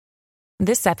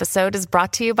This episode is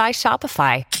brought to you by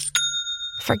Shopify.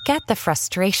 Forget the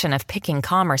frustration of picking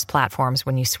commerce platforms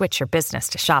when you switch your business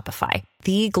to Shopify,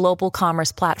 the global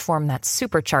commerce platform that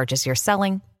supercharges your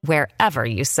selling wherever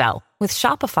you sell. With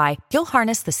Shopify, you'll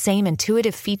harness the same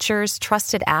intuitive features,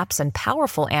 trusted apps, and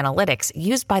powerful analytics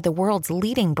used by the world's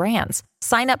leading brands.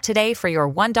 Sign up today for your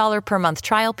 $1 per month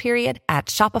trial period at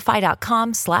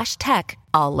shopify.com/tech,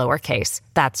 all lowercase.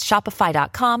 That's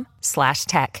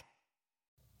shopify.com/tech.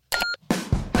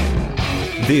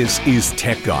 This is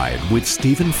Tech Guide with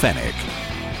Stephen Fenech,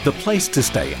 the place to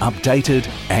stay updated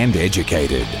and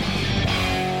educated.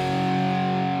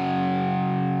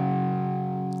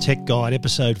 Tech Guide,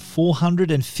 episode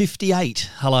 458.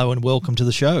 Hello and welcome to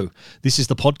the show. This is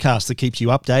the podcast that keeps you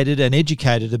updated and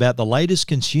educated about the latest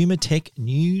consumer tech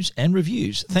news and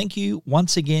reviews. Thank you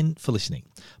once again for listening.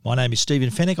 My name is Stephen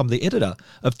Fenech. I'm the editor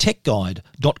of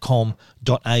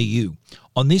techguide.com.au.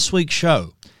 On this week's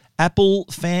show, Apple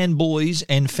fanboys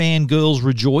and fangirls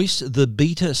rejoice. The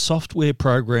beta software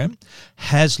program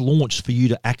has launched for you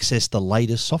to access the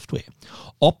latest software.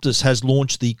 Optus has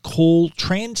launched the Call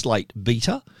Translate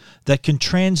beta that can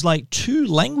translate 2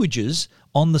 languages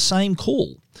on the same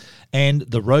call. And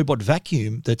the robot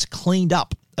vacuum that's cleaned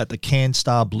up at the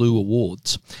CanStar Blue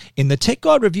Awards. In the Tech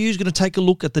Guide review, is going to take a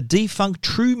look at the defunct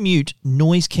TrueMute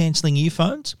noise-cancelling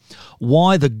earphones,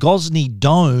 why the Gosney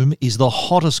Dome is the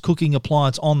hottest cooking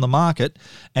appliance on the market,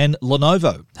 and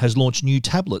Lenovo has launched new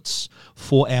tablets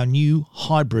for our new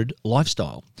hybrid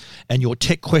lifestyle. And your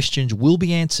tech questions will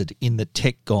be answered in the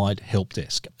Tech Guide help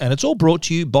desk. And it's all brought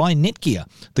to you by Netgear,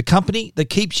 the company that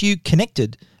keeps you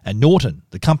connected, and Norton,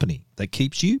 the company that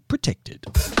keeps you protected.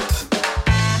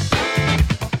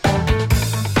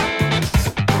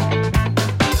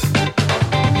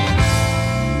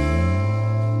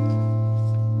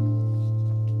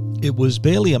 It was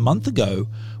barely a month ago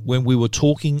when we were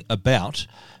talking about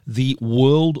the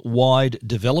Worldwide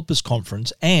Developers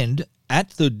Conference, and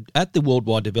at the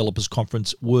Worldwide Developers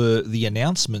Conference were the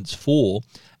announcements for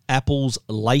Apple's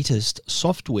latest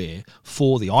software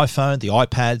for the iPhone, the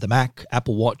iPad, the Mac,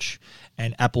 Apple Watch,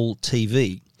 and Apple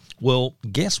TV. Well,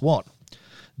 guess what?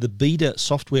 The beta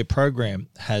software program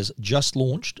has just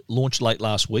launched late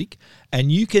last week,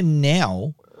 and you can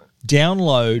now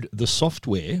download the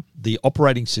software, the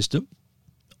operating system,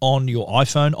 on your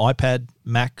iPhone, iPad,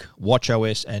 Mac,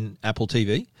 watchOS, and Apple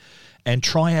TV, and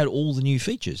try out all the new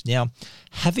features. Now,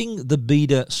 having the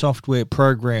beta software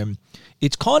program,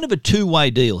 it's kind of a two-way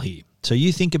deal here. So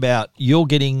you think about, you're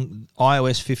getting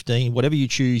iOS 15, whatever you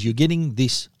choose, you're getting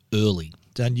this early.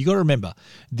 And you got to remember,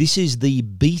 this is the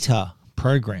beta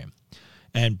program.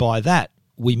 And by that,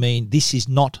 we mean this is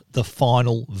not the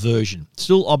final version.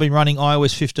 Still, I've been running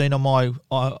iOS 15 on my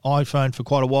iPhone for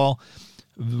quite a while.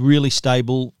 Really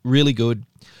stable, really good.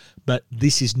 But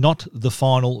this is not the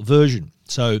final version.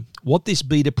 So what this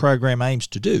beta program aims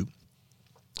to do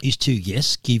is to,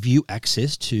 yes, give you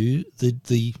access to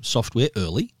the software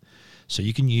early so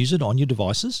you can use it on your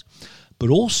devices,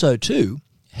 but also to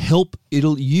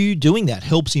you doing that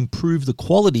helps improve the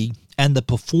quality and the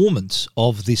performance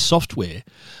of this software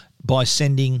by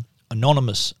sending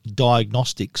anonymous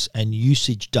diagnostics and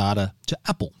usage data to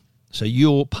Apple. So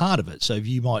you're part of it. So if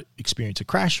you might experience a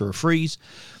crash or a freeze,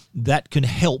 that can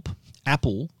help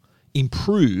Apple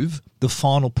improve the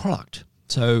final product.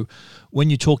 So when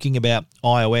you're talking about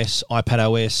iOS,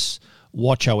 iPadOS,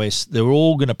 watchOS, they're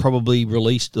all going to probably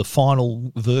release the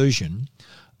final version,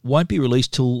 won't be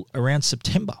released till around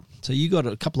September. So you got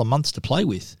a couple of months to play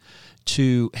with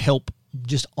to help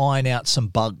just iron out some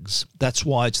bugs. That's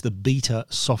why it's the beta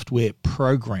software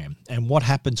program. And what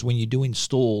happens when you do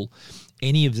install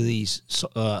any of these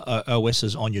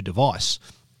OSs on your device,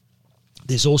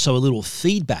 there's also a little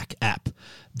feedback app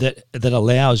that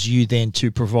allows you then to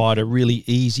provide a really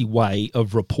easy way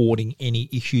of reporting any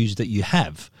issues that you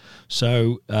have.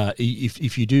 So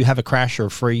if you do have a crash or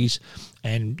a freeze,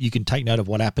 and you can take note of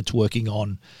what app it's working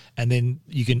on, and then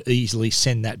you can easily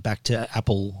send that back to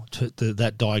Apple,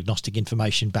 that diagnostic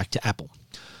information back to Apple.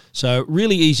 So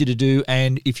really easy to do.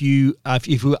 And if you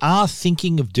are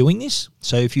thinking of doing this,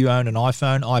 so if you own an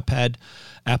iPhone, iPad,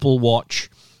 Apple Watch,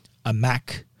 a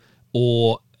Mac,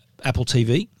 or Apple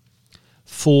TV,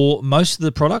 for most of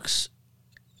the products,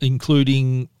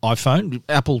 including iPhone,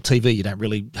 Apple TV, you don't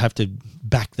really have to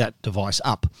back that device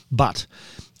up. But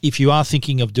if you are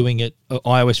thinking of doing it,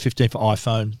 iOS 15 for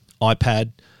iPhone,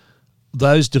 iPad,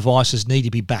 those devices need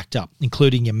to be backed up,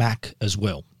 including your Mac as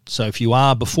well. So if you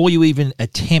are, before you even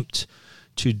attempt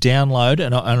to download,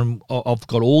 and I've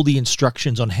got all the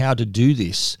instructions on how to do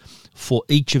this for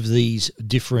each of these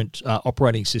different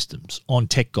operating systems on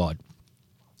Tech Guide.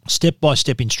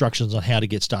 step-by-step instructions on how to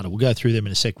get started. We'll go through them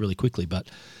in a sec really quickly. But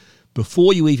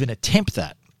before you even attempt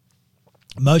that,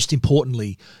 most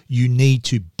importantly, you need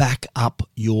to back up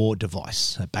your device.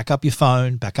 So back up your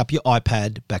phone, back up your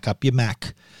iPad, back up your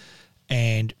Mac,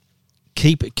 and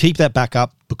keep that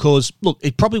backup, because, look,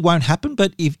 it probably won't happen,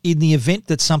 but if in the event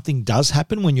that something does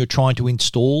happen when you're trying to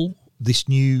install the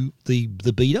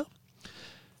beta,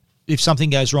 if something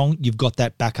goes wrong, you've got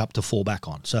that backup to fall back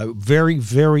on. So very,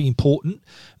 very important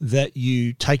that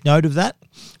you take note of that.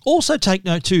 Also take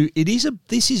note too,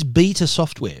 this is beta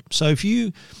software. So if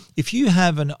you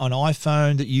have an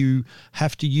iPhone that you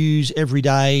have to use every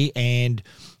day and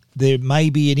there may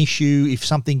be an issue if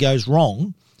something goes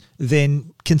wrong,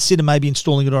 then consider maybe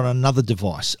installing it on another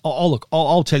device.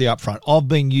 I'll tell you up front, I've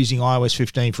been using iOS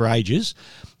 15 for ages,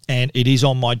 and it is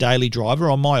on my daily driver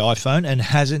on my iPhone and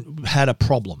hasn't had a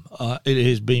problem. It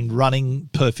has been running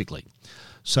perfectly.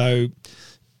 So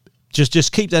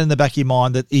just keep that in the back of your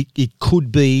mind, that it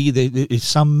could be there is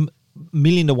some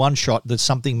 1,000,000 to 1 shot that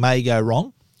something may go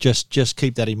wrong. Just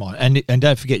keep that in mind. And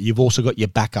don't forget, you've also got your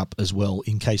backup as well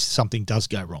in case something does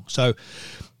go wrong. So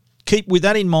keep with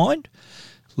that in mind.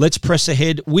 Let's press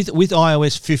ahead with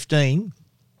iOS 15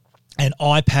 and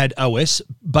iPad OS.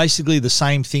 Basically the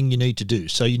same thing you need to do.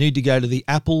 So you need to go to the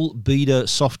Apple Beta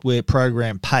Software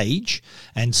Program page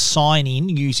and sign in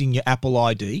using your Apple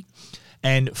ID.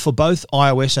 And for both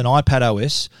iOS and iPad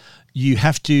OS, you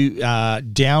have to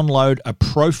download a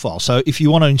profile. So if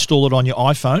you want to install it on your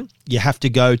iPhone, you have to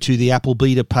go to the Apple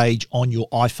Beta page on your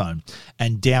iPhone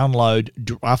and download,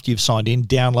 after you've signed in,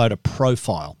 download a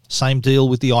profile. Same deal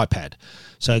with the iPad.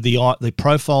 So the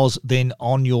profile's then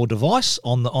on your device,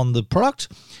 on the product.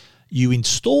 You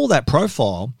install that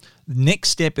profile. Next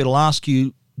step, it'll ask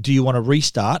you, do you want to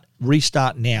restart?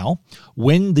 Restart now.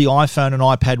 When the iPhone and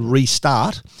iPad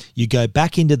restart, you go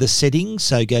back into the settings.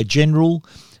 So go General,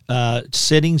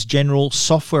 Settings, General,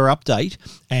 Software Update,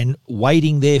 and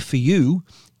waiting there for you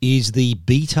is the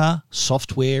beta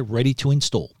software ready to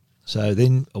install. So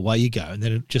then away you go, and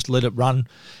then just let it run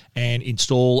and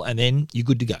install, and then you're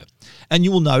good to go. And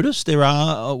you will notice there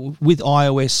are, with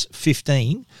iOS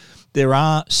 15, there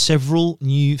are several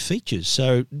new features.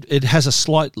 So it has a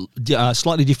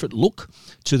slightly different look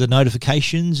to the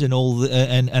notifications and all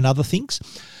and other things.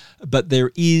 But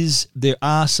there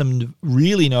are some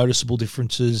really noticeable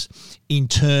differences in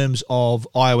terms of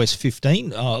iOS 15,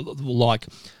 like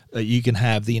you can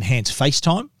have the enhanced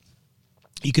FaceTime.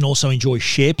 You can also enjoy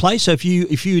SharePlay. So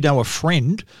if you know a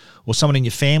friend or someone in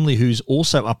your family who's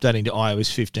also updating to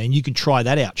iOS 15, you can try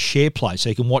that out, SharePlay, so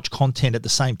you can watch content at the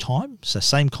same time. So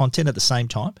same content at the same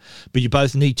time, but you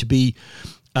both need to be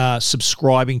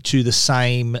subscribing to the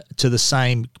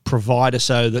same provider.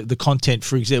 So the content,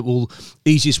 for example,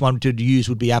 easiest one to use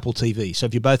would be Apple TV. So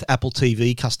if you're both Apple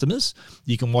TV customers,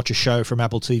 you can watch a show from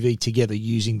Apple TV together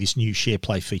using this new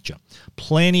SharePlay feature.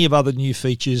 Plenty of other new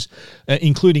features,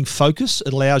 including Focus.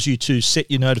 It allows you to set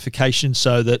your notifications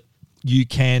so that you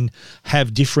can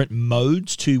have different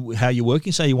modes to how you're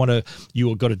working. So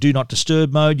you've got a do not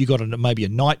disturb mode, you've got maybe a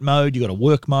night mode, you've got a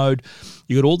work mode,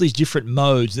 you've got all these different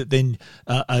modes that then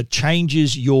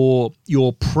changes your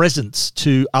presence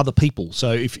to other people.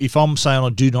 So if I'm saying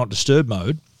on a do not disturb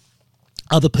mode,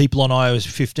 other people on iOS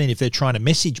 15, if they're trying to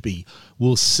message me,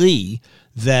 will see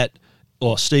that,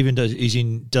 Stephen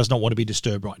does not want to be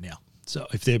disturbed right now. So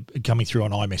if they're coming through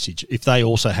on iMessage, if they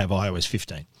also have iOS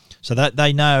 15. So that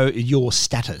they know your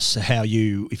status,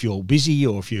 if you're busy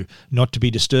or if you're not to be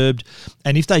disturbed.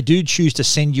 And if they do choose to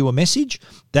send you a message,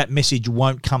 that message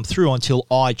won't come through until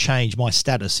I change my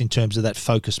status in terms of that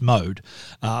focus mode.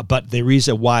 But there is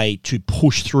a way to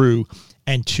push through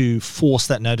and to force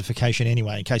that notification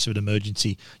anyway. In case of an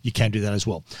emergency, you can do that as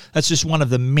well. That's just one of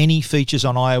the many features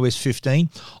on iOS 15.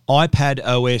 iPad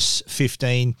OS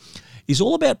 15 is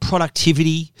all about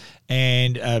productivity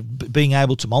and being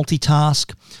able to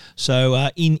multitask. So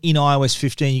in iOS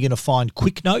 15, you're going to find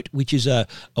Quick Note, which is a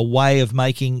way of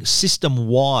making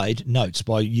system-wide notes.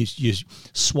 By you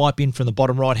swipe in from the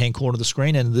bottom right-hand corner of the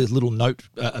screen, and the little note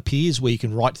appears where you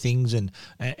can write things and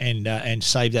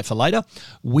save that for later.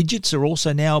 Widgets are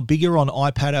also now bigger on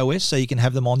iPad OS, so you can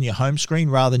have them on your home screen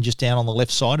rather than just down on the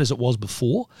left side as it was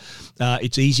before.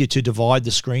 It's easier to divide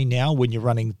the screen now when you're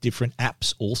running different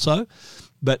apps also.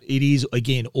 But it is,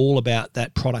 again, all about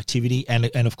that productivity. And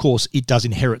of course, it does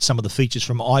inherit some of the features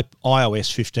from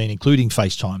iOS 15, including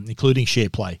FaceTime, including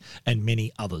SharePlay, and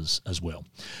many others as well.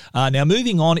 Now,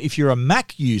 moving on, if you're a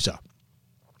Mac user,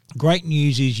 great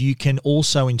news is you can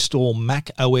also install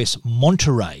Mac OS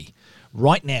Monterey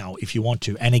right now if you want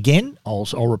to. And again, I'll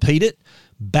repeat it,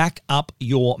 back up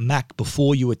your Mac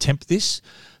before you attempt this.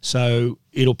 So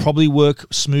it'll probably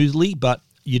work smoothly, but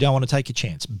you don't want to take a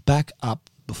chance. Back up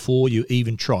before you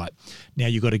even try it. Now,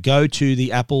 you've got to go to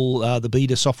the Apple, the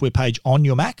beta software page on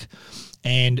your Mac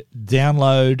and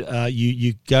download.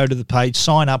 You go to the page,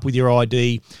 sign up with your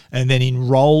ID, and then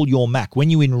enroll your Mac. When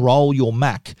you enroll your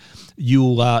Mac,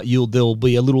 there'll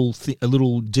be a little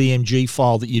DMG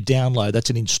file that you download.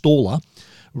 That's an installer.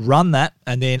 Run that,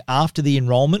 and then after the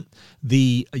enrollment,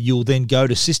 you'll then go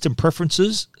to System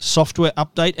Preferences, Software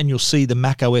Update, and you'll see the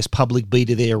macOS public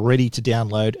beta there ready to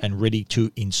download and ready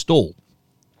to install.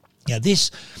 Now,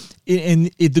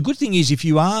 the good thing is if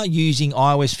you are using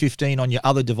iOS 15 on your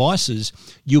other devices,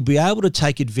 you'll be able to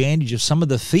take advantage of some of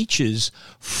the features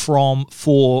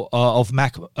of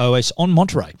Mac OS on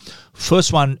Monterey.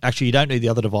 First one, actually you don't need the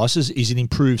other devices, is an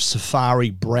improved Safari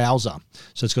browser.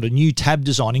 So it's got a new tab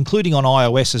design, including on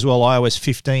iOS as well. iOS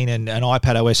 15 and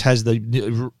iPadOS has the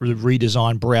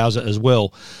redesigned browser as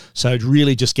well. So it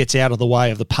really just gets out of the way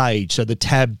of the page. So the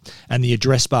tab and the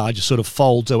address bar just sort of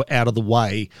folds out of the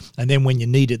way, and then when you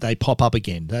need it, they pop up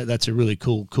again. That's a really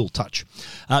cool touch.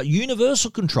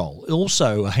 Universal control,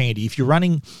 also handy. If you're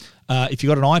running... if you've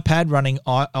got an iPad running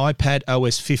iPad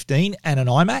OS 15 and an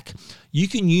iMac, you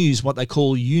can use what they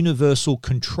call universal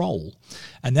control.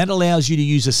 And that allows you to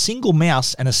use a single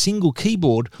mouse and a single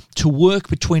keyboard to work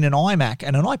between an iMac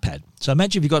and an iPad. So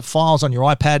imagine if you've got files on your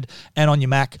iPad and on your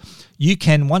Mac, you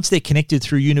can, once they're connected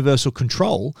through universal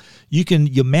control,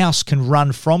 your mouse can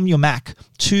run from your Mac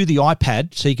to the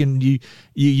iPad. So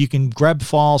you can grab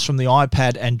files from the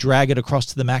iPad and drag it across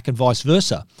to the Mac and vice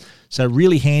versa. So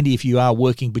really handy if you are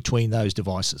working between those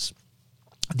devices.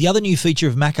 The other new feature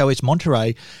of macOS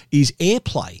Monterey is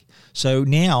AirPlay. So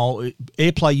now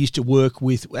AirPlay used to work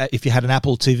with, if you had an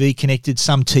Apple TV connected,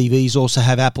 some TVs also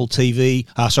have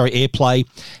AirPlay,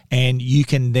 and you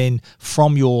can then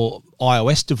from your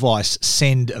iOS device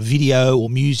send a video or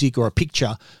music or a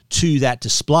picture to that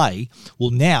display.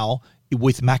 Well, now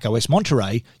with macOS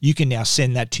Monterey, you can now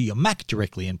send that to your Mac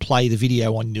directly and play the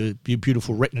video on your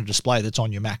beautiful Retina display that's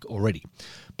on your Mac already.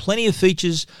 Plenty of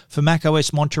features for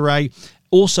macOS Monterey.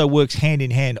 Also works hand in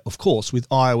hand, of course, with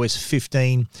iOS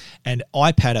 15 and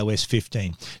iPadOS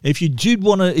 15. If you did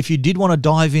want to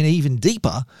dive in even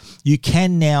deeper, you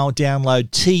can now download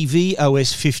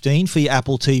tvOS 15 for your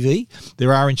Apple TV.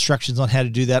 There are instructions on how to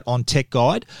do that on Tech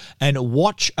Guide, and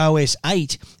watchOS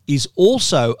 8 is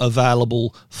also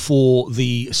available for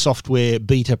the software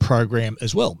beta program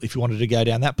as well. If you wanted to go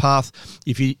down that path,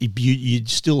 you'd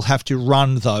still have to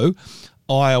run though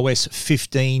iOS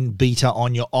 15 beta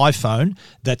on your iPhone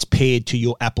that's paired to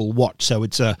your Apple Watch. So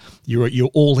it's you're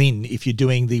all in. If you're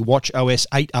doing the watchOS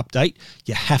 8 update,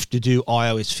 you have to do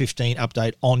iOS 15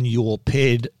 update on your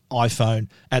paired iPhone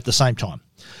at the same time.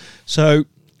 So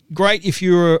great if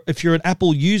you're an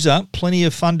Apple user. Plenty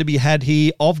of fun to be had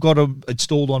here. I've got it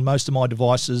installed on most of my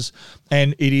devices,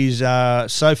 and it is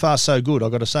so far so good.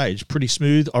 I've got to say, it's pretty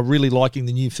smooth. I'm really liking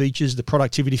the new features, the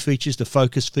productivity features, the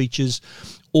focus features,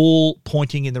 all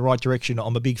pointing in the right direction.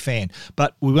 I'm a big fan.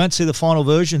 But we won't see the final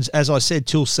versions, as I said,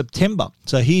 till September.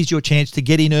 So here's your chance to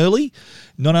get in early,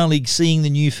 not only seeing the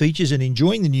new features and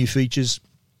enjoying the new features,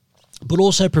 but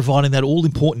also providing that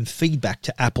all-important feedback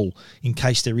to Apple in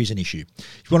case there is an issue.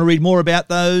 If you want to read more about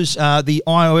those, the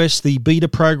iOS, the beta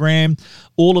program,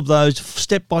 all of those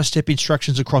step-by-step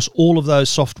instructions across all of those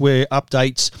software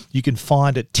updates, you can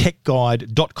find at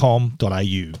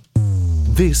techguide.com.au.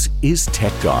 This is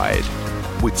Tech Guide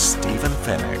with Stephen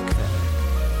Fenech.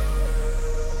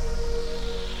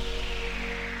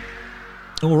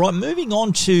 All right, moving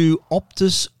on to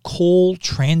Optus Call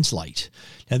Translate.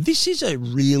 Now, this is a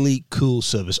really cool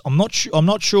service. I'm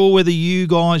not sure whether you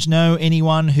guys know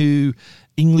anyone who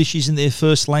English isn't their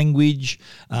first language,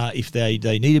 if they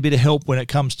need a bit of help when it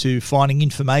comes to finding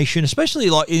information,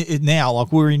 especially like now,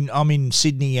 like I'm in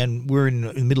Sydney and we're in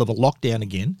the middle of a lockdown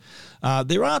again.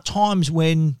 There are times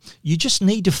when you just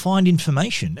need to find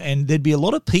information, and there'd be a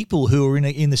lot of people who are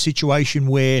in the situation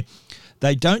where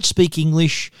they don't speak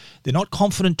English, they're not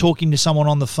confident talking to someone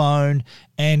on the phone,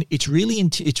 and it's really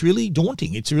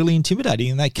daunting, it's really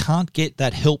intimidating, and they can't get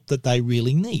that help that they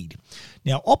really need.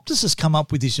 Now, Optus has come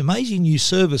up with this amazing new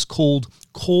service called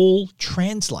Call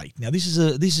Translate. Now, this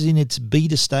is in its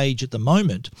beta stage at the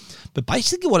moment, but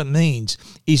basically what it means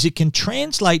is it can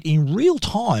translate in real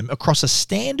time across a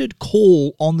standard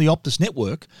call on the Optus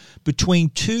network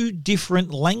between two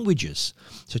different languages.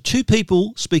 So two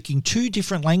people speaking two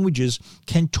different languages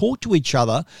can talk to each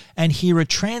other and hear a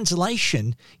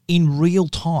translation in real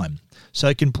time. So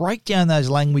it can break down those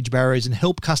language barriers and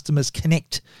help customers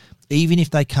connect even if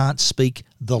they can't speak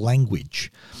the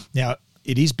language. Now,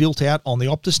 it is built out on the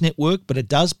Optus network, but it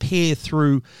does pair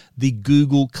through the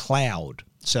Google Cloud.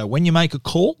 So when you make a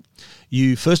call,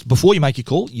 before you make your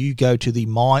call, you go to the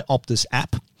My Optus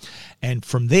app, and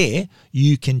from there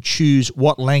you can choose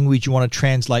what language you want to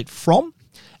translate from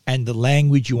and the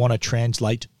language you want to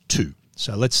translate to.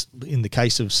 So in the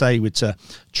case of, say, it's a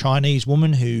Chinese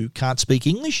woman who can't speak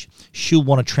English, she'll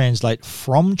want to translate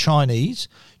from Chinese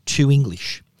to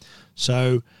English.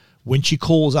 So when she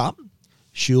calls up,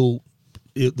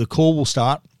 the call will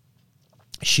start.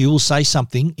 She'll say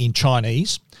something in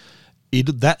Chinese.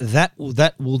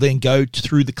 That will then go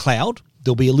through the cloud.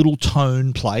 There'll be a little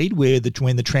tone played when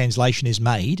the translation is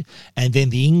made, and then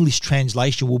the English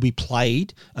translation will be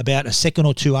played about a second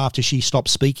or two after she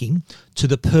stops speaking to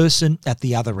the person at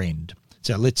the other end.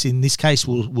 So in this case,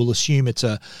 we'll assume it's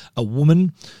a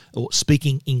woman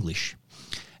speaking English.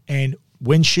 And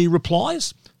when she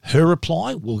replies, her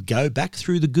reply will go back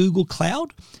through the Google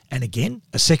Cloud, and again,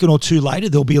 a second or two later,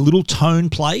 there'll be a little tone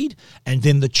played, and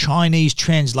then the Chinese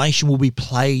translation will be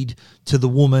played to the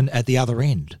woman at the other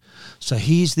end. So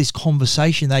here's this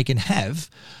conversation they can have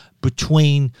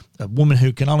between a woman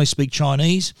who can only speak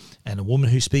Chinese and a woman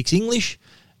who speaks English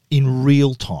in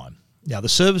real time. Now, the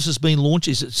service has been launched.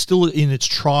 It's still in its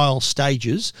trial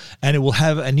stages, and it will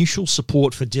have initial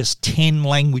support for just 10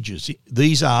 languages.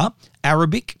 These are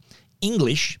Arabic,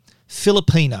 English,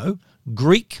 Filipino,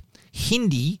 Greek,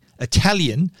 Hindi,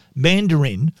 Italian,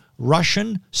 Mandarin,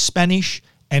 Russian, Spanish,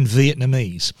 and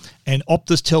Vietnamese. And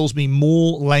Optus tells me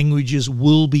more languages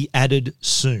will be added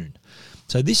soon.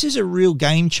 So this is a real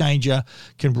game changer,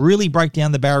 can really break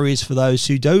down the barriers for those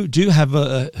who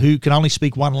who can only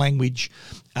speak one language,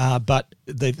 but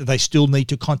they still need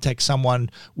to contact someone,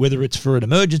 whether it's for an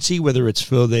emergency, whether it's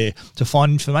to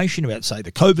find information about, say,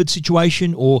 the COVID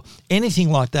situation or anything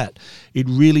like that. It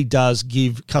really does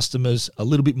give customers a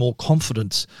little bit more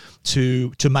confidence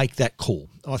to make that call.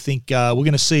 I think we're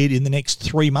going to see it in the next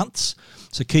 3 months.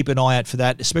 So keep an eye out for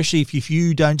that, especially if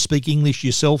you don't speak English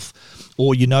yourself,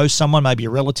 or you know someone, maybe a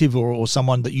relative or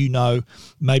someone that you know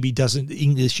maybe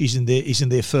English isn't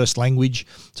their first language.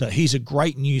 So here's a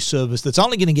great new service that's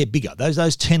only going to get bigger.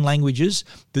 Those 10 languages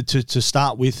to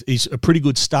start with is a pretty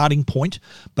good starting point,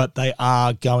 but there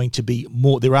are going to be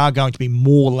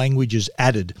more languages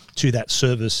added to that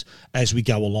service as we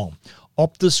go along.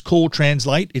 Optus Call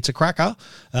Translate, it's a cracker.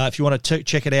 If you want to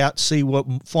check it out,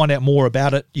 find out more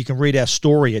about it, you can read our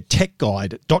story at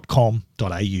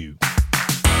techguide.com.au.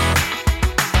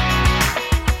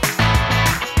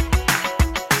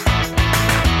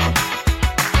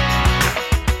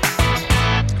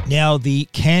 Now, the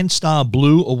CanStar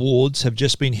Blue Awards have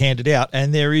just been handed out,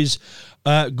 and there is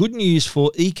good news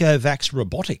for Ecovacs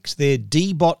Robotics. Their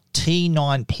D-Bot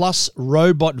T9 Plus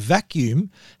robot vacuum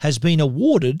has been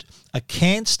awarded a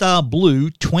CanStar Blue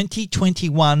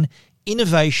 2021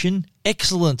 Innovation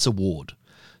Excellence Award.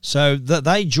 So that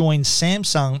they join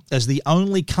Samsung as the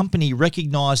only company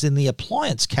recognised in the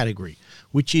appliance category,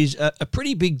 which is a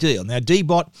pretty big deal. Now,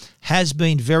 D-Bot has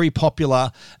been very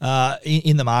popular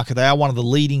in the market. They are one of the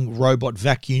leading robot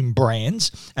vacuum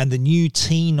brands, and the new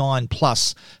T9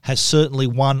 Plus has certainly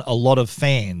won a lot of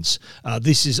fans.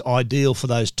 This is ideal for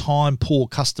those time-poor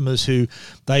customers who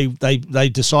they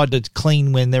decide to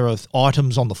clean when there are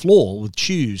items on the floor with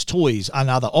shoes, toys,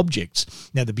 and other objects.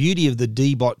 Now, the beauty of the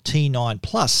D-Bot T9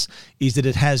 Plus is that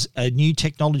it has a new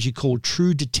technology called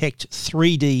TrueDetect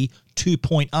 3D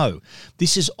 2.0.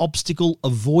 This is obstacle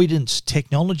avoidance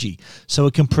technology, so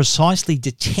it can precisely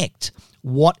detect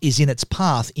what is in its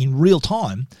path in real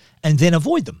time and then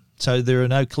avoid them. So there are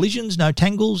no collisions, no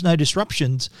tangles, no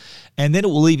disruptions, and then it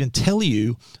will even tell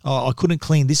you, I couldn't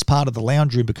clean this part of the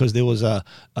lounge room because there was a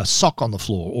sock on the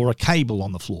floor or a cable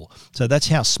on the floor. So that's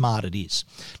how smart it is.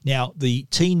 Now, the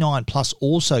T9 Plus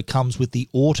also comes with the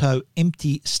Auto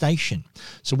Empty Station.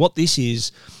 So what this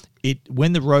is,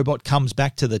 when the robot comes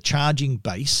back to the charging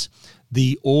base,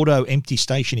 the Auto Empty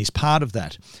Station is part of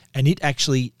that, and it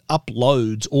actually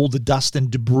uploads all the dust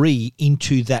and debris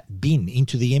into that bin,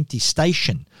 into the empty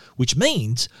station, which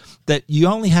means that you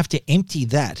only have to empty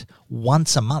that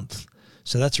once a month.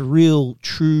 So that's a real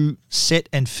true set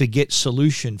and forget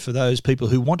solution for those people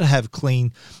who want to have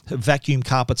clean vacuum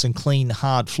carpets and clean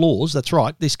hard floors. That's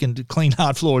right, this can clean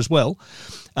hard floor as well,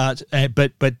 but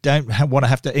don't want to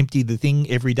have to empty the thing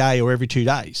every day or every 2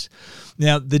 days.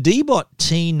 Now, the D-Bot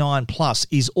T9 Plus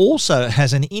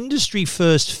has an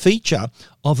industry-first feature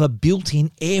of a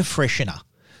built-in air freshener.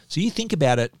 So you think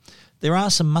about it, there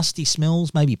are some musty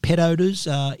smells, maybe pet odours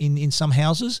in some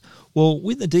houses. Well,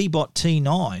 with the D-Bot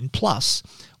T9 Plus,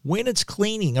 when it's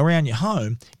cleaning around your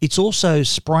home, it's also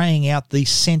spraying out the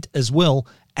scent as well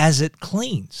as it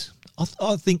cleans.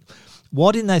 I think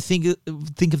Why didn't they think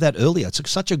of that earlier? It's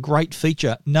such a great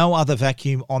feature. No other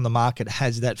vacuum on the market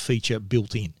has that feature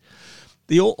built in.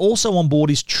 Also on board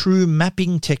is True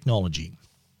Mapping technology.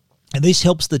 And this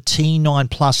helps the T9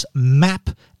 Plus map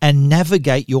and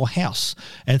navigate your house.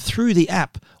 And through the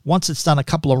app, once it's done a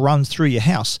couple of runs through your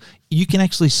house, you can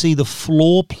actually see the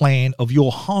floor plan of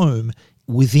your home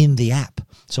within the app.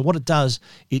 So what it does,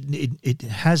 it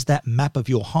has that map of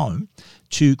your home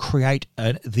to create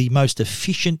the most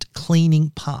efficient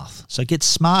cleaning path. So it gets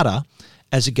smarter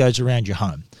as it goes around your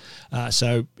home.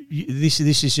 So this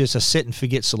is just a set and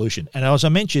forget solution. And as I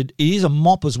mentioned, it is a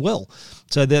mop as well.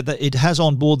 So that it has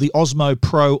on board the Osmo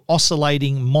Pro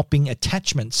oscillating mopping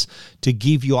attachments to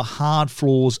give your hard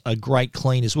floors a great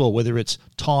clean as well. Whether it's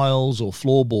tiles or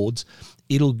floorboards,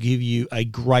 it'll give you a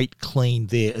great clean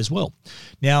there as well.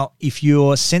 Now, if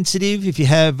you're sensitive, if you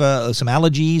have some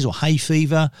allergies or hay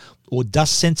fever or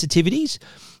dust sensitivities,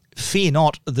 fear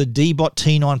not, the Deebot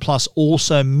T9 Plus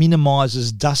also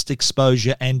minimizes dust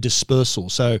exposure and dispersal.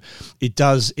 So it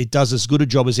does as good a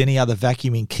job as any other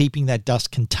vacuum in keeping that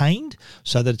dust contained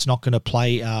so that it's not going to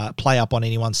play up on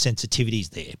anyone's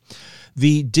sensitivities there.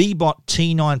 The Deebot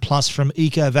T9 Plus from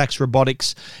Ecovacs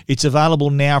Robotics, it's available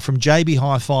now from JB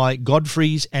Hi-Fi,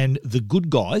 Godfrey's and The Good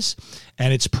Guys,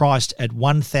 and it's priced at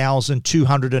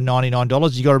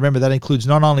 $1,299. You got to remember that includes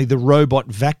not only the robot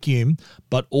vacuum,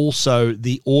 but also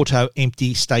the auto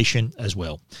empty station as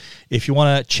well. If you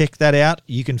want to check that out,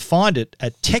 you can find it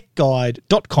at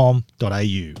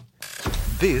techguide.com.au.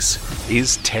 This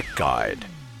is Tech Guide.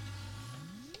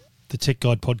 The Tech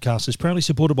Guide podcast is proudly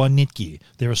supported by Netgear.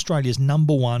 They're Australia's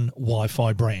 #1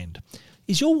 Wi-Fi brand.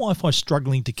 Is your Wi-Fi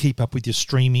struggling to keep up with your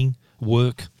streaming,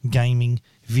 work, gaming,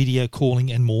 video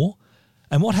calling and more?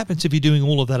 And what happens if you're doing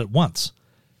all of that at once?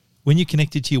 When you're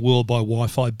connected to your world by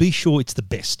Wi-Fi, be sure it's the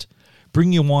best.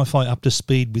 Bring your Wi-Fi up to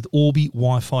speed with Orbi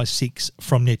Wi-Fi 6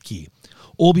 from Netgear.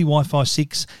 Orbi Wi-Fi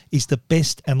 6 is the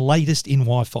best and latest in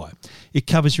Wi-Fi. It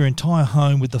covers your entire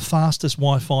home with the fastest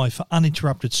Wi-Fi for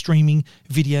uninterrupted streaming,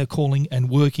 video calling and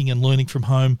working and learning from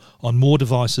home on more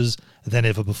devices than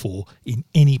ever before in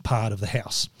any part of the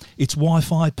house. It's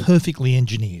Wi-Fi perfectly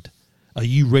engineered. Are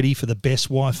you ready for the best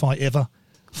Wi-Fi ever?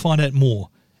 Find out more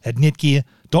at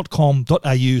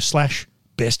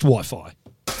netgear.com.au/best Wi-Fi.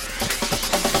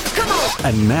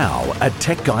 And now a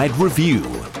Tech Guide review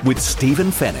with Stephen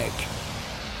Fenech.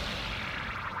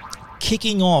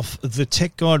 Kicking off the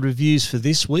Tech Guide reviews for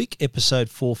this week, episode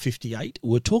 458,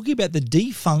 we're talking about the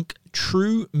Defunk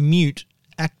True Mute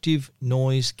active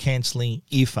noise cancelling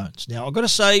earphones. Now, I've got to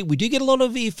say, we do get a lot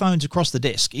of earphones across the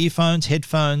desk, earphones,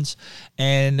 headphones,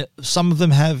 and some of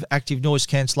them have active noise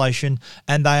cancellation,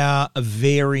 and they are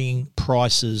varying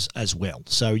prices as well.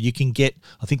 So you can get,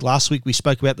 I think last week we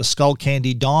spoke about the Skull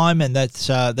Candy Dime, and that's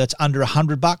under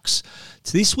 $100.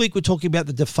 So this week we're talking about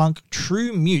the Defunk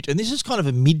True Mute, and this is kind of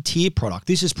a mid-tier product.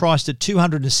 This is priced at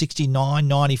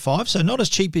 $269.95, so not as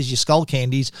cheap as your Skull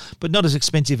Candies, but not as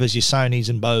expensive as your Sonys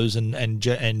and Bose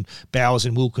and Bowers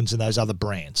and Wilkins and those other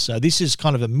brands. So this is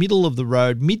kind of a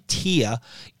middle-of-the-road, mid-tier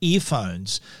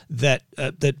earphones that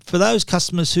for those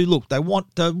customers who, look, they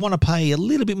want to pay a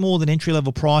little bit more than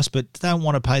entry-level price, but don't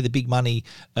want to pay the big money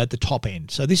at the top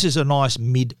end. So this is a nice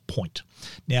midpoint.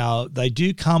 Now, they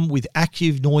do come with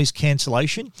active noise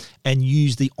cancellation and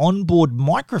use the onboard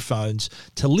microphones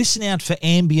to listen out for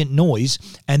ambient noise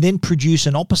and then produce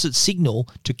an opposite signal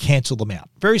to cancel them out.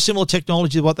 Very similar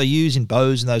technology to what they use in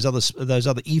Bose and those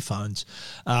other earphones.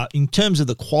 In terms of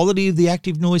the quality of the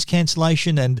active noise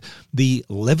cancellation and the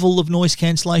level of noise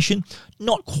cancellation,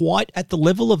 not quite at the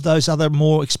level of those other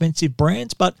more expensive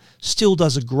brands, but still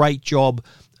does a great job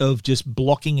of just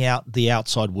blocking out the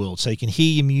outside world. So you can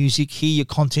hear your music, hear your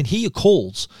content, hear your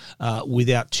calls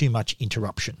without too much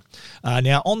interruption.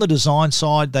 Now, on the design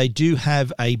side, they do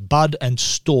have a bud and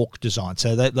stalk design.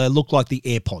 So they look like the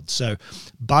AirPods. So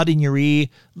bud in your ear,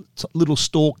 little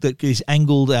stalk that is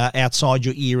angled outside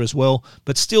your ear as well,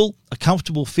 but still a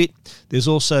comfortable fit. There's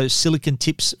also silicon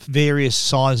tips, various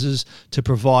sizes, to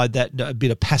provide that a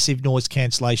bit of passive noise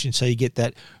cancellation, so you get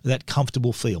that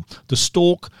comfortable feel. The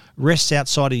stalk rests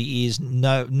outside of your ears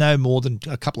no more than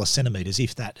a couple of centimeters,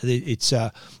 if that. It's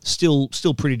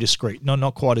still pretty discreet.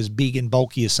 Not quite as big and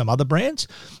bulky as some other brands,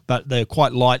 but they're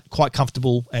quite light, quite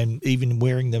comfortable, and even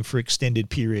wearing them for extended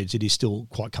periods, it is still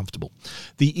quite comfortable.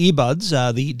 The earbuds,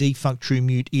 the Defunct True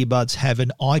Mute earbuds have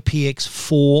an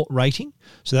IPX4 rating,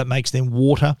 so that makes them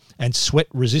water and sweat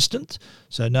resistant.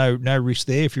 So no risk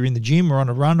there. If you're in the gym or on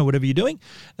a run or whatever you're doing,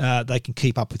 they can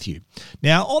keep up with you.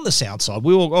 Now, on the sound side,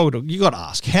 you got to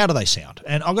ask, how do they sound?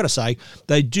 And I've got to say,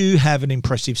 they do have an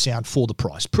impressive sound for the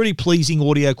price. Pretty pleasing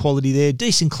audio quality there,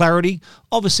 decent clarity.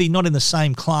 Obviously not in the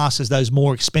same class as those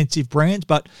more expensive brands,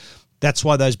 but that's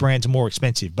why those brands are more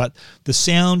expensive. But the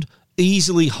sound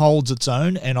easily holds its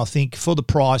own, and I think for the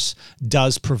price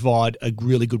does provide a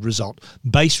really good result.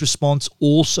 Bass response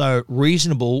also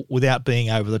reasonable without being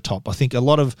over the top. I think a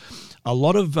lot of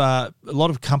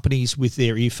companies with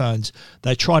their earphones,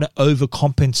 they try to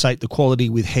overcompensate the quality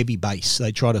with heavy bass.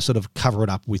 They try to sort of cover it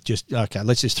up with just, okay,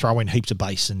 let's just throw in heaps of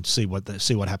bass and see what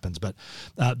happens. But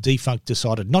Defunct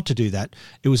decided not to do that.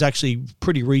 It was actually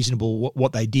pretty reasonable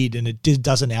what they did, and it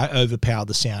doesn't overpower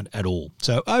the sound at all.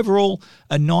 So overall,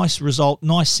 a nice result,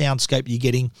 nice soundscape you're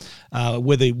getting.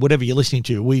 Whatever you're listening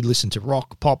to, we listen to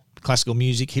rock, pop, classical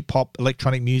music, hip hop,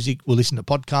 electronic music. We listen to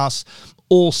podcasts.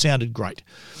 All sounded great.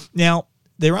 Now,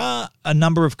 there are a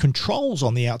number of controls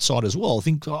on the outside as well. I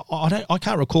think I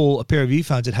can't recall a pair of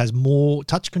earphones that has more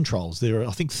touch controls. There are,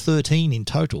 I think, 13 in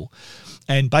total.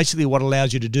 And basically what it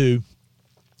allows you to do,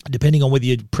 depending on whether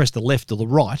you press the left or the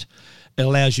right, it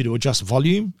allows you to adjust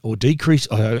volume or increase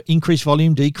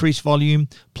volume, decrease volume,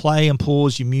 play and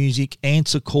pause your music,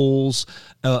 answer calls.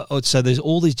 So there's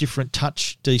all these different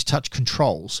touch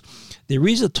controls. There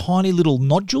is a tiny little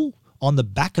nodule on the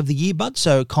back of the earbud,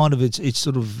 so kind of it's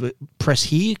sort of press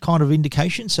here kind of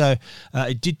indication. So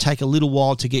it did take a little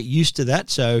while to get used to that.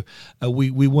 So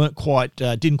we weren't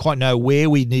didn't quite know where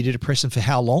we needed to press and for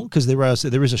how long, because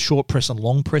there is a short press and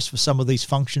long press for some of these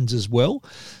functions as well.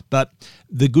 But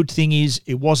the good thing is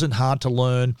it wasn't hard to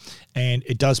learn, and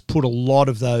it does put a lot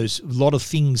of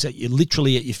things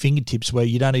literally at your fingertips, where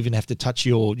you don't even have to touch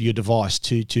your device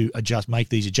to make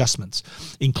these adjustments,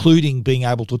 including being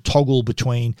able to toggle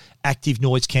between active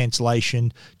noise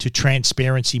cancellation to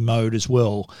transparency mode as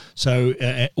well. So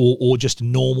or just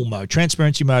normal mode.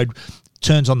 Transparency mode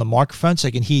turns on the microphone so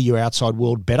you can hear your outside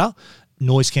world better.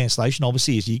 Noise cancellation,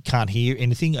 obviously, is you can't hear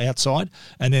anything outside.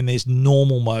 And then there's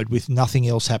normal mode with nothing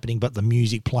else happening but the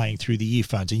music playing through the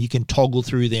earphones. And you can toggle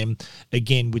through them,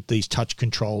 again, with these touch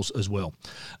controls as well.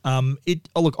 I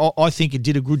think it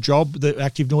did a good job, the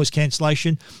active noise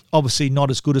cancellation. Obviously not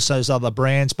as good as those other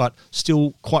brands, but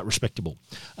still quite respectable.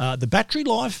 The battery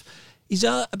life is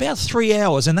about 3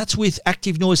 hours, and that's with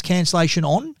active noise cancellation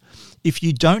on. If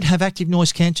you don't have active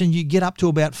noise cancellation, you get up to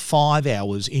about 5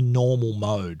 hours in normal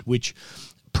mode, which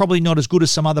probably not as good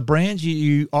as some other brands.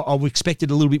 I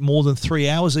expected a little bit more than 3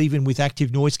 hours, even with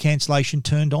active noise cancellation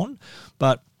turned on.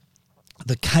 But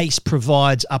the case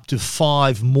provides up to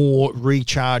 5 more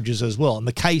recharges as well. And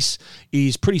the case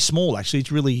is pretty small, actually.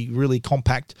 It's really, really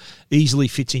compact, easily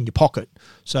fits in your pocket.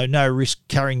 So no risk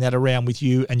carrying that around with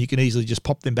you, and you can easily just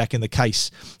pop them back in the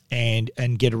case and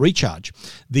get a recharge.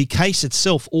 The case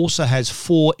itself also has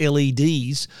 4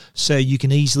 LEDs, so you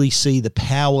can easily see the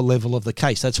power level of the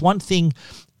case. That's one thing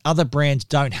other brands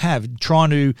don't have, trying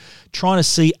to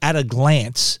see at a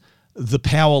glance the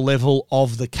power level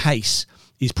of the case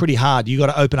is pretty hard. You got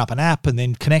to open up an app and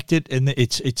then connect it, and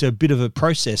it's a bit of a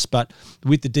process. But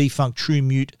with the Defunct True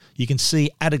Mute, you can see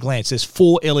at a glance. There's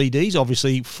 4 LEDs.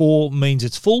 Obviously, 4 means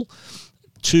it's full.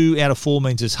 2 out of 4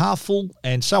 means it's half full,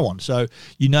 and so on. So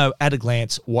you know at a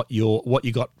glance what you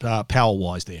got power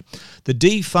wise there. The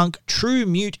Defunct True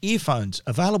Mute earphones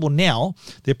available now.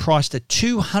 They're priced at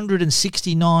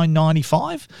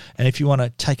 $269.95, and if you want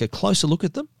to take a closer look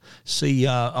at them, see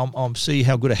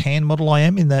how good a hand model I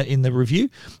am in the review,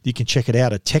 you can check it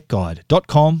out at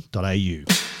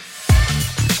techguide.com.au.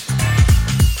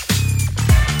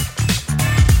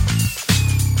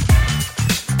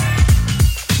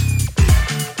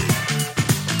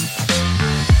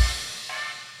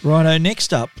 Righto,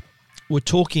 next up, we're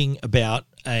talking about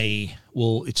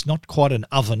it's not quite an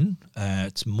oven.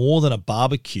 It's more than a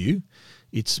barbecue.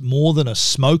 It's more than a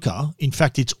smoker. In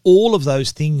fact, it's all of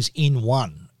those things in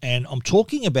one. And I'm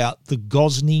talking about the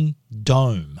Gosney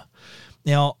Dome.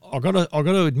 Now, I've got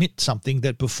to admit something,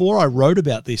 that before I wrote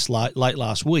about this late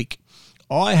last week,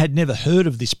 I had never heard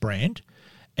of this brand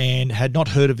and had not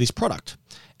heard of this product.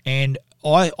 And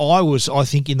I was, I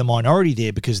think, in the minority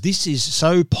there, because this is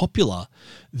so popular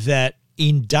that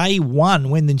in day one,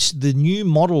 when the new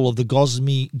model of the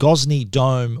Gosney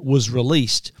Dome was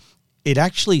released, it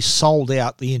actually sold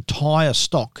out the entire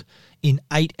stock in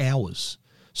 8 hours.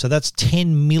 So that's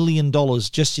 $10 million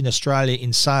just in Australia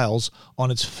in sales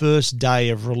on its first day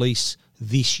of release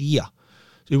this year.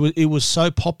 It was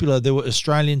so popular. There were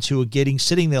Australians who were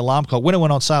setting their alarm clock. When it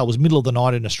went on sale, it was middle of the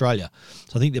night in Australia.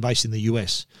 So I think they're based in the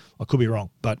US. I could be wrong,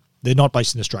 but they're not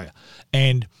based in Australia.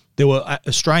 And there were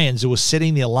Australians who were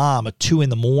setting the alarm at 2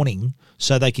 a.m.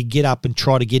 so they could get up and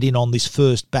try to get in on this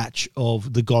first batch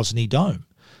of the Gosney Dome.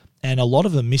 And a lot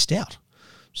of them missed out.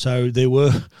 So there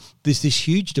were this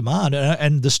huge demand.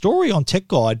 And the story on Tech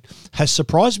Guide has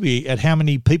surprised me at how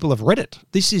many people have read it.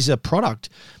 This is a product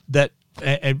that,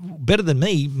 and better than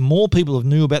me, more people have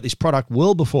knew about this product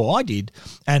well before I did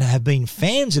and have been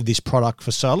fans of this product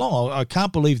for so long. I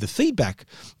can't believe the feedback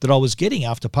that I was getting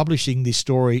after publishing this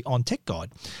story on Tech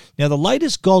Guide. Now, the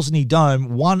latest Gosney Dome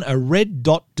won a Red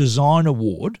Dot Design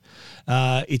Award.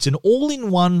 It's an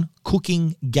all-in-one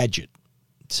cooking gadget.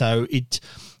 So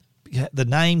the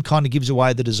name kind of gives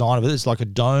away the design of it. It's like a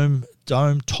dome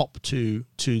top to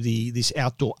this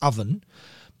outdoor oven.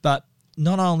 But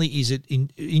not only is it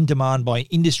in demand by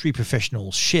industry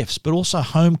professionals, chefs, but also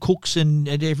home cooks and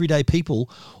everyday people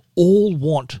all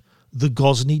want the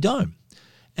Gosney Dome.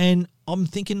 And I'm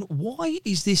thinking, why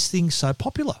is this thing so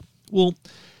popular? Well,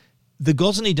 the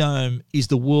Gosney Dome is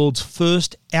the world's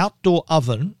first outdoor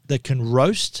oven that can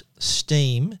roast,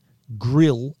 steam,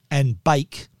 grill, and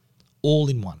bake all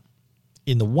in one,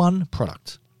 in the one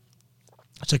product.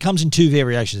 So it comes in two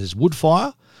variations. There's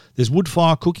wood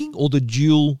fire cooking or the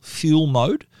dual fuel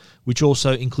mode, which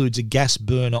also includes a gas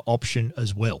burner option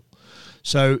as well.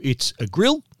 So it's a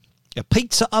grill, a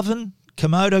pizza oven,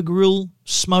 Komodo grill,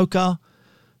 smoker,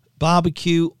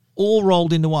 barbecue, all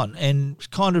rolled into one. And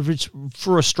kind of, it's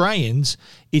for Australians,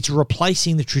 it's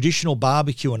replacing the traditional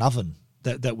barbecue and oven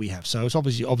that we have. So it's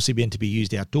obviously meant to be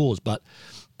used outdoors, but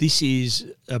this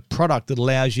is a product that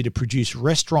allows you to produce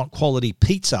restaurant quality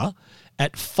pizza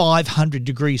at 500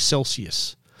 degrees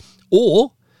Celsius.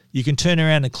 Or you can turn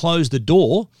around and close the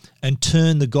door and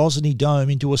turn the Gosney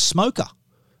Dome into a smoker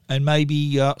and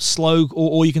maybe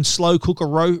or you can slow cook a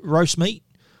roast meat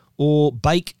or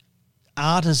bake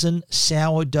artisan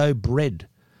sourdough bread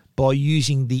by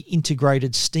using the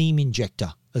integrated steam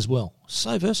injector as well.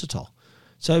 So versatile.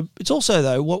 So it's also,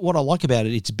 though, what I like about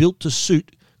it, it's built to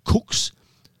suit cooks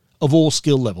of all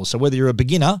skill levels. So whether you're a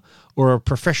beginner or a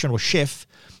professional chef,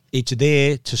 it's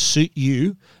there to suit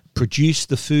you, produce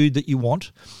the food that you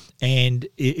want, and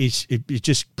it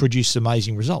just produces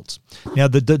amazing results. Now,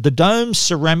 the dome's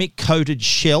ceramic-coated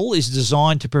shell is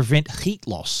designed to prevent heat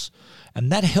loss,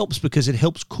 and that helps because it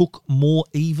helps cook more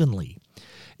evenly.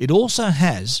 It also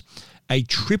has a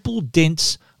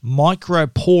triple-dense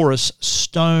microporous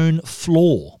stone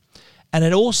floor, and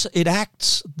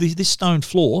this stone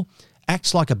floor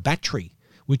acts like a battery,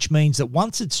 which means that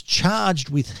once it's charged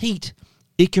with heat,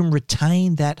 it can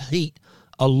retain that heat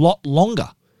a lot longer.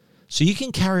 So you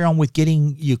can carry on with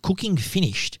getting your cooking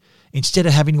finished instead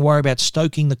of having to worry about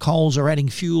stoking the coals or adding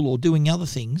fuel or doing other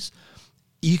things.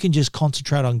 You can just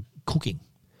concentrate on cooking.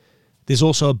 There's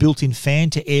also a built-in fan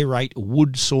to aerate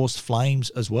wood-sourced flames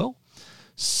as well.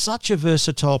 Such a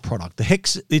versatile product.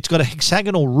 It's got a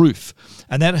hexagonal roof,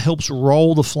 and that helps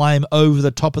roll the flame over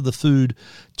the top of the food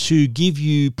to give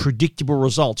you predictable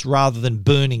results rather than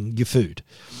burning your food.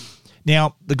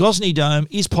 Now, the Gosney Dome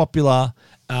is popular,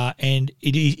 and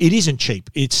it isn't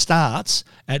cheap. It starts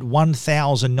at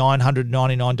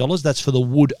 $1,999. That's for the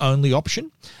wood-only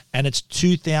option, and it's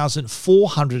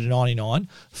 $2,499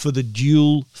 for the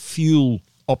dual fuel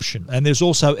option. And there's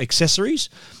also accessories.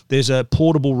 There's a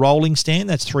portable rolling stand,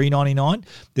 that's $399.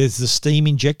 There's the steam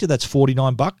injector, that's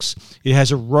 $49. It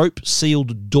has a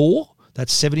rope-sealed door,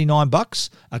 that's $79.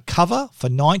 A cover for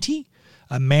 $90.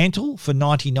 A mantle for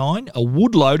 $99, a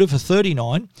wood loader for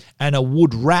 $39, and a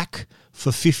wood rack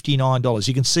for $59.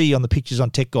 You can see on the pictures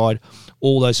on Tech Guide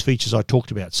all those features I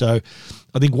talked about. So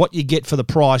I think what you get for the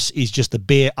price is just the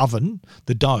bare oven,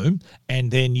 the dome,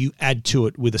 and then you add to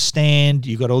it with a stand.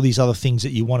 You've got all these other things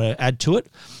that you want to add to it.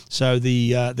 So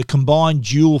the combined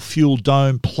dual fuel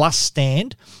dome plus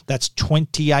stand, that's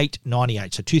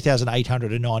 $28.98, so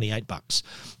 $2,898.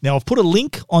 Now I've put a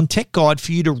link on Tech Guide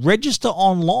for you to register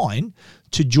online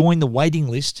to join the waiting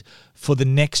list for the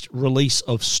next release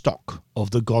of stock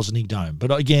of the Gosney Dome. But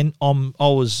again, I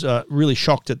was really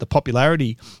shocked at the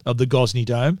popularity of the Gosney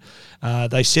Dome.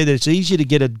 They said that it's easier to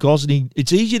get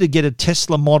a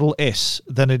Tesla Model S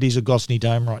than it is a Gosney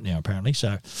Dome right now, apparently.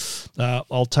 So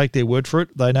I'll take their word for it.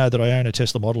 They know that I own a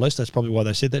Tesla Model S. That's probably why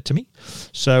they said that to me.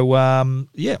 So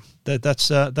that's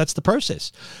the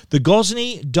process. The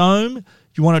Gosney Dome,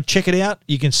 if you want to check it out,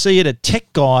 you can see it at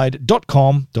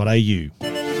techguide.com.au.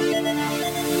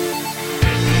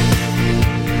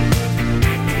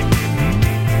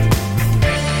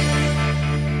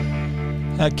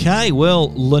 Okay, well,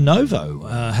 Lenovo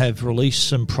have released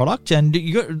some product,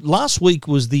 and last week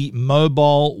was the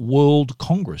Mobile World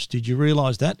Congress. Did you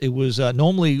realise that? It was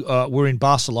normally we're in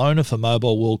Barcelona for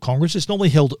Mobile World Congress. It's normally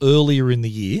held earlier in the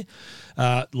year.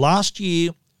 Last year,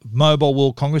 Mobile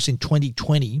World Congress in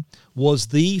 2020 was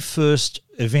the first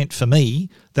event for me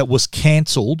that was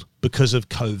cancelled because of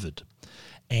COVID.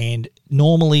 And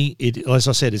normally, as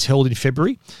I said, it's held in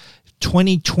February.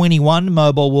 2021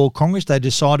 Mobile World Congress, they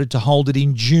decided to hold it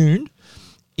in June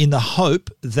in the hope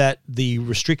that the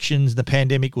restrictions, the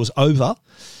pandemic was over.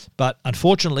 But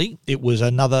unfortunately, it was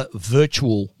another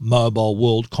virtual Mobile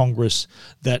World Congress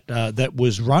that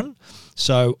was run.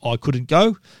 So I couldn't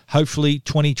go. Hopefully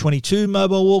 2022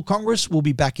 Mobile World Congress will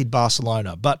be back in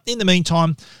Barcelona. But in the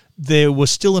meantime, there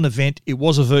was still an event. It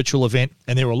was a virtual event,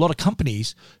 and there were a lot of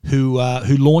companies who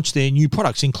launched their new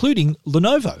products, including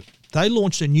Lenovo. They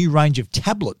launched a new range of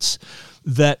tablets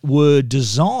that were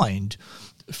designed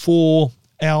for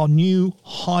our new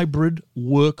hybrid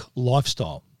work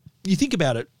lifestyle. You think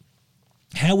about it,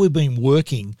 how we've been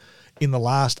working in the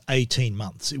last 18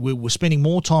 months. We're spending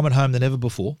more time at home than ever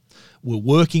before. We're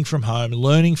working from home,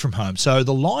 learning from home. So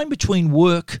the line between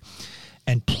work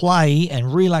and play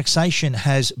and relaxation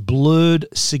has blurred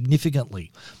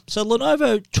significantly. So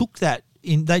Lenovo took that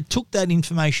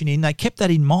information in, they kept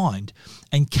that in mind,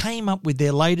 and came up with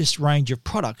their latest range of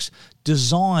products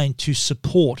designed to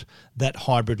support that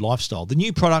hybrid lifestyle. The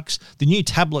new products, the new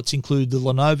tablets include the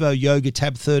Lenovo Yoga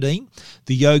Tab 13,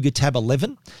 the Yoga Tab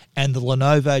 11, and the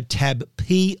Lenovo Tab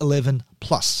P11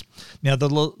 Plus. Now, the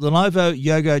Lenovo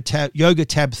Yoga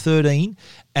Tab 13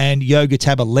 and Yoga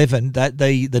Tab 11,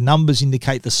 the numbers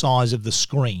indicate the size of the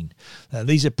screen.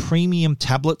 These are premium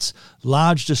tablets,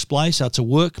 large display, so it's a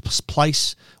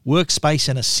workspace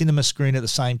and a cinema screen at the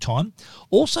same time.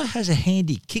 Also has a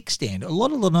handy kickstand. A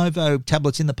lot of Lenovo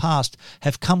tablets in the past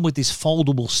have come with this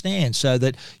foldable stand so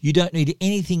that you don't need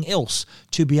anything else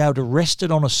to be able to rest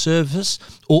it on a surface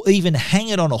or even hang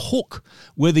it on a hook,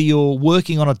 whether you're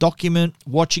working on a document,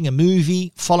 watching a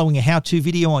movie, following a how-to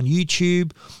video on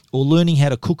YouTube, or learning how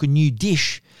to cook a new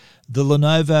dish. The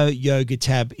Lenovo Yoga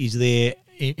Tab is there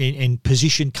in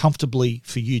position comfortably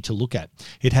for you to look at.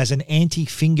 It has an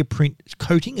anti-fingerprint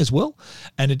coating as well,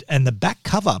 and the back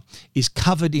cover is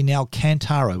covered in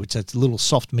Alcantara, which is a little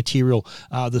soft material.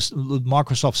 The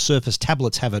Microsoft Surface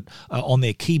tablets have it on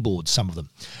their keyboards, some of them.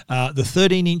 The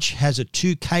 13-inch has a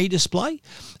 2K display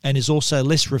and is also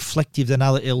less reflective than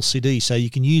other LCDs, so you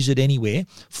can use it anywhere.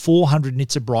 400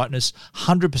 nits of brightness,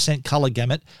 100% color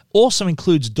gamut. Also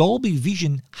includes Dolby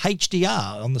Vision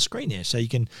HDR on the screen there, so you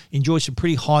can enjoy some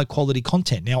pretty high quality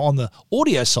content. Now, on the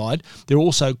audio side, there are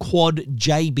also quad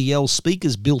JBL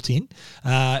speakers built in,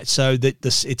 so that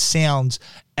it sounds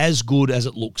as good as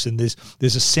it looks. And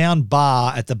there's a sound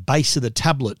bar at the base of the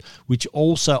tablet which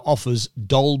also offers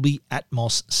Dolby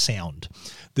Atmos sound.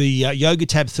 The Yoga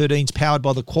Tab 13 is powered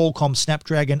by the Qualcomm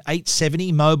Snapdragon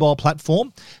 870 mobile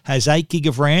platform, has 8 gig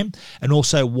of RAM, and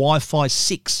also Wi-Fi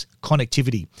 6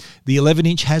 connectivity. The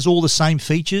 11-inch has all the same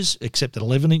features except an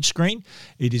 11-inch screen.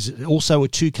 It is also a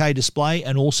 2K display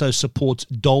and also supports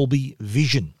Dolby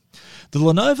Vision. The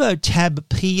Lenovo Tab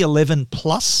P11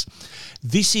 Plus,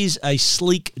 this is a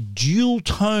sleek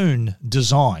dual-tone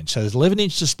design. So there's an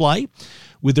 11-inch display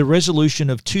with a resolution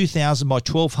of 2000 by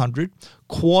 1200,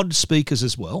 quad speakers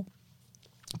as well,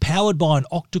 powered by an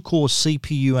octa-core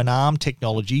CPU and ARM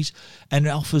technologies, and it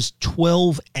offers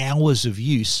 12 hours of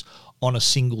use on a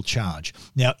single charge.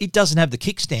 Now, it doesn't have the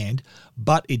kickstand,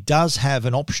 but it does have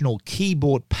an optional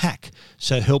keyboard pack,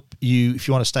 so help you if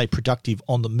you want to stay productive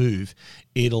on the move.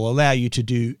 It'll allow you to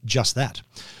do just that.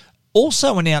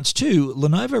 Also announced too,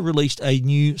 Lenovo released a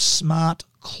new smart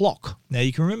clock. Now,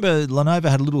 you can remember Lenovo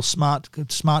had a little smart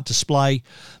display.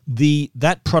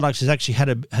 That product has actually had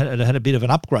a bit of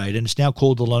an upgrade, and it's now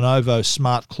called the Lenovo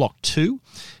Smart Clock 2.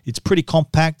 It's pretty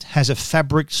compact, has a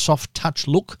fabric soft touch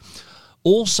look.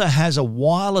 Also has a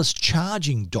wireless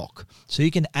charging dock, so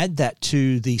you can add that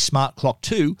to the Smart Clock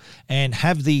 2 and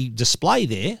have the display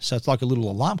there, so it's like a little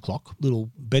alarm clock,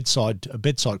 little bedside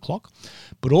clock,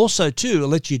 but also too, it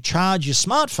lets you charge your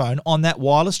smartphone on that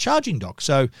wireless charging dock,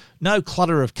 so no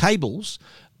clutter of cables.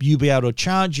 You'll be able to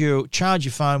charge your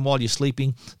phone while you're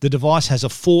sleeping. The device has a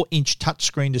 4-inch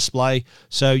touchscreen display,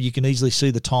 so you can easily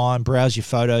see the time, browse your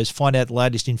photos, find out the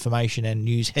latest information and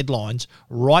news headlines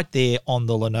right there on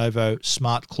the Lenovo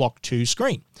Smart Clock 2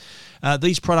 screen.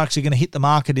 These products are going to hit the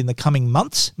market in the coming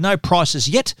months. No prices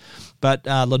yet, but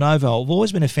Lenovo, I've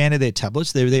always been a fan of their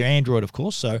tablets. They're Android, of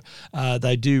course, so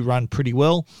they do run pretty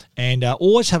well and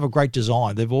always have a great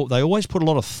design. They always put a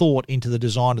lot of thought into the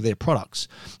design of their products,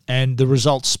 and the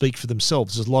results speak for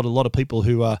themselves. There's a lot of people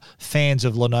who are fans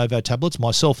of Lenovo tablets,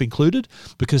 myself included,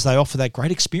 because they offer that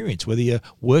great experience. Whether you're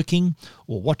working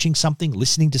or watching something,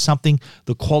 listening to something,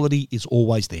 the quality is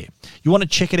always there. You want to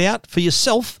check it out for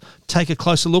yourself? Take a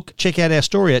closer look. Check out our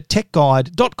story at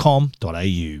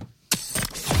techguide.com.au.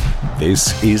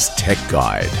 This is Tech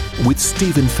Guide with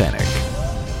Stephen Fenech.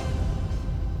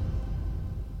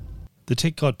 The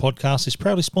Tech Guide podcast is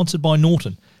proudly sponsored by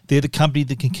Norton. They're the company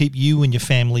that can keep you and your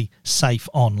family safe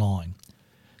online.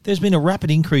 There's been a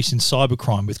rapid increase in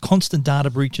cybercrime with constant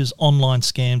data breaches, online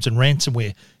scams and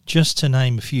ransomware, just to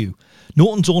name a few.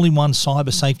 Norton's all-in-one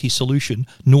cyber safety solution,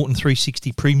 Norton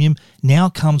 360 Premium, now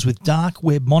comes with dark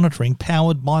web monitoring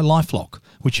powered by LifeLock,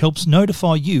 which helps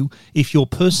notify you if your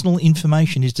personal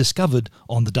information is discovered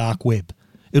on the dark web.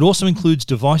 It also includes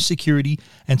device security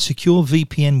and secure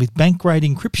VPN with bank-grade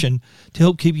encryption to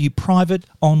help keep you private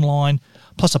online,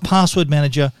 plus a password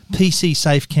manager, PC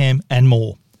SafeCam and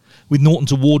more. With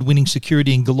Norton's award-winning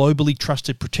security and globally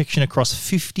trusted protection across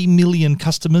 50 million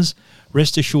customers,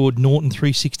 rest assured Norton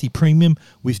 360 Premium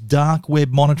with dark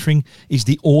web monitoring is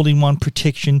the all-in-one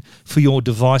protection for your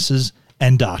devices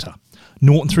and data.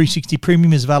 Norton 360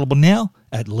 Premium is available now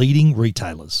at leading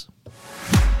retailers.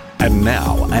 And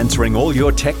now, answering all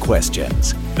your tech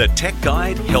questions, the Tech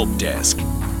Guide Help Desk.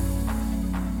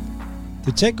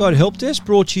 The Tech Guide Help Desk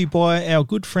brought to you by our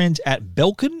good friends at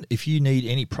Belkin. If you need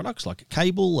any products like a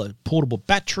cable, a portable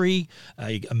battery,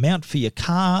 a mount for your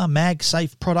car,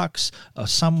 MagSafe products,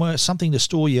 something to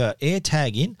store your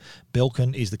AirTag in,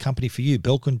 Belkin is the company for you.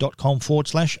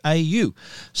 Belkin.com/au.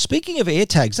 Speaking of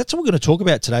AirTags, that's what we're going to talk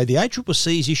about today. The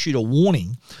ACCC has issued a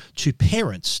warning to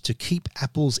parents to keep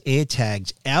Apple's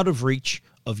AirTags out of reach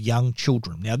of young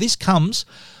children. Now, this comes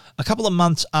a couple of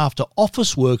months after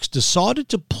Officeworks decided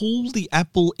to pull the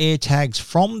Apple AirTags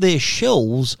from their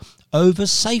shelves over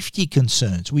safety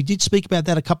concerns. We did speak about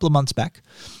that a couple of months back,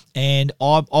 and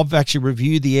I've actually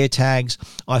reviewed the AirTags.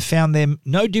 I found them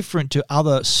no different to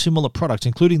other similar products,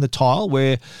 including the Tile,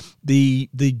 where the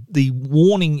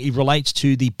warning relates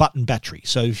to the button battery.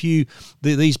 So if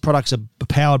these products are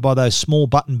powered by those small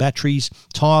button batteries,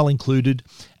 Tile included,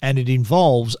 and it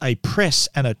involves a press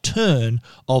and a turn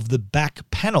of the back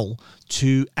panel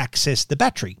to access the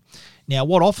battery. Now,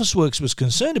 what Officeworks was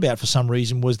concerned about for some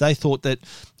reason was they thought that,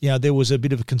 there was a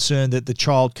bit of a concern that the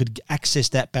child could access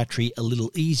that battery a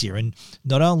little easier. And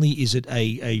not only is it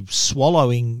a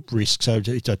swallowing risk, so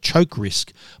it's a choke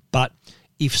risk, but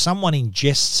if someone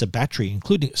ingests a battery,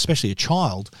 especially a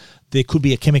child, there could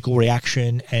be a chemical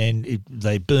reaction and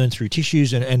they burn through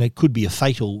tissues and it could be a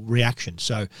fatal reaction.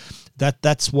 So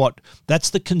that's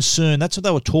the concern. That's what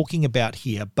they were talking about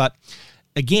here. But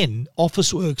again,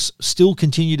 Officeworks still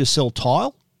continue to sell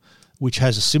Tile, which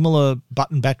has a similar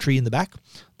button battery in the back.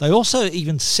 They also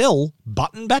even sell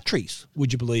button batteries,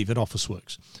 would you believe, at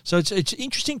Officeworks. So it's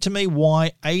interesting to me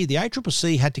why the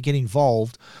ACCC had to get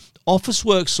involved.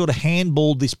 Officeworks sort of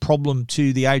handballed this problem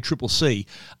to the ACCC,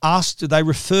 they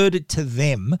referred it to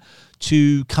them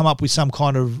to come up with some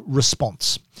kind of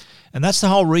response. And that's the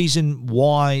whole reason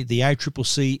why the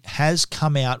ACCC has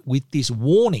come out with this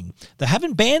warning. They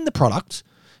haven't banned the product.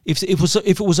 If it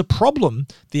was a problem,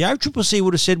 the ACCC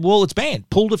would have said, well, it's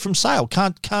banned, pulled it from sale,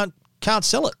 can't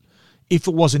sell it if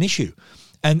it was an issue.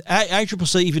 And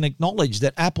ACCC even acknowledged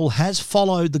that Apple has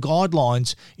followed the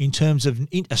guidelines in terms of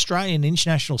Australian and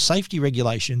international safety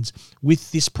regulations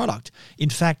with this product. In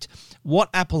fact,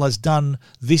 what Apple has done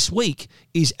this week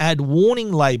is add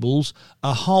warning labels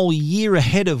a whole year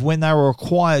ahead of when they were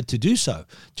required to do so,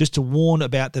 just to warn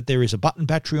about that there is a button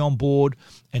battery on board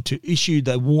and to issue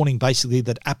the warning basically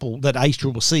that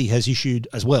ACCC has issued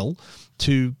as well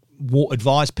to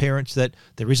advise parents that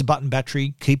there is a button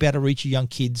battery, keep out of reach of young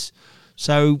kids.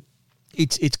 So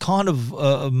it's kind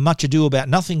of much ado about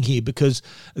nothing here, because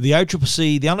the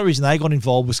ACCC, the only reason they got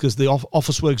involved was because the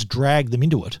Officeworks dragged them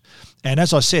into it. And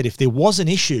as I said, if there was an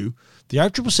issue, the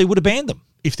ACCC would have banned them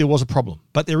if there was a problem.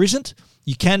 But there isn't.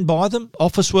 You can buy them.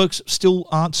 Officeworks still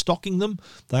aren't stocking them.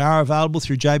 They are available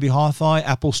through JB Hi-Fi,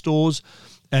 Apple stores,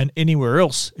 and anywhere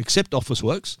else except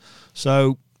Officeworks.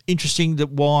 So interesting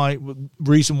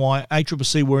reason why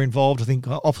ACCC were involved. I think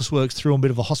Officeworks threw a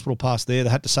bit of a hospital pass there. They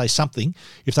had to say something.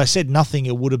 If they said nothing,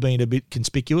 it would have been a bit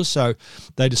conspicuous. So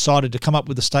they decided to come up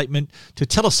with a statement to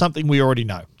tell us something we already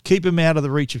know. Keep them out of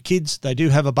the reach of kids. They do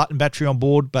have a button battery on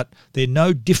board, but they're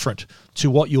no different to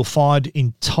what you'll find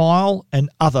in Tile and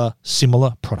other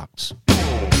similar products.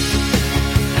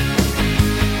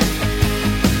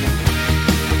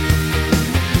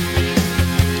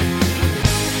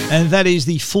 And that is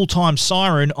the full-time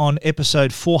siren on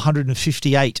episode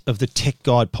 458 of the Tech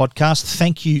Guide podcast.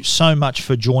 Thank you so much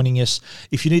for joining us.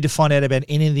 If you need to find out about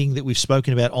anything that we've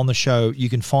spoken about on the show, you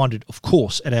can find it, of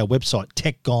course, at our website,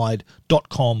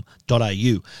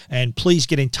 techguide.com.au. And please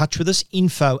get in touch with us,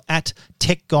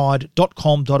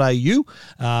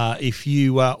 info@techguide.com.au. If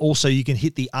you also, you can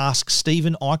hit the Ask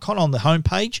Stephen icon on the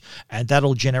homepage, and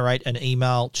that'll generate an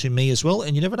email to me as well.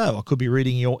 And you never know, I could be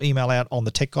reading your email out on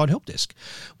the Tech Guide Help Desk.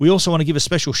 We also want to give a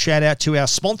special shout out to our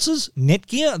sponsors,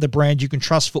 Netgear, the brand you can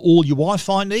trust for all your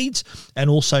Wi-Fi needs, and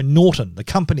also Norton, the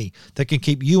company that can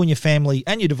keep you and your family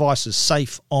and your devices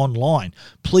safe online.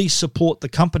 Please support the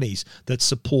companies that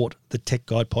support the Tech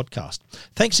Guide podcast.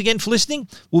 Thanks again for listening.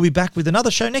 We'll be back with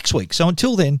another show next week. So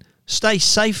until then, stay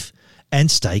safe and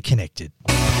stay connected.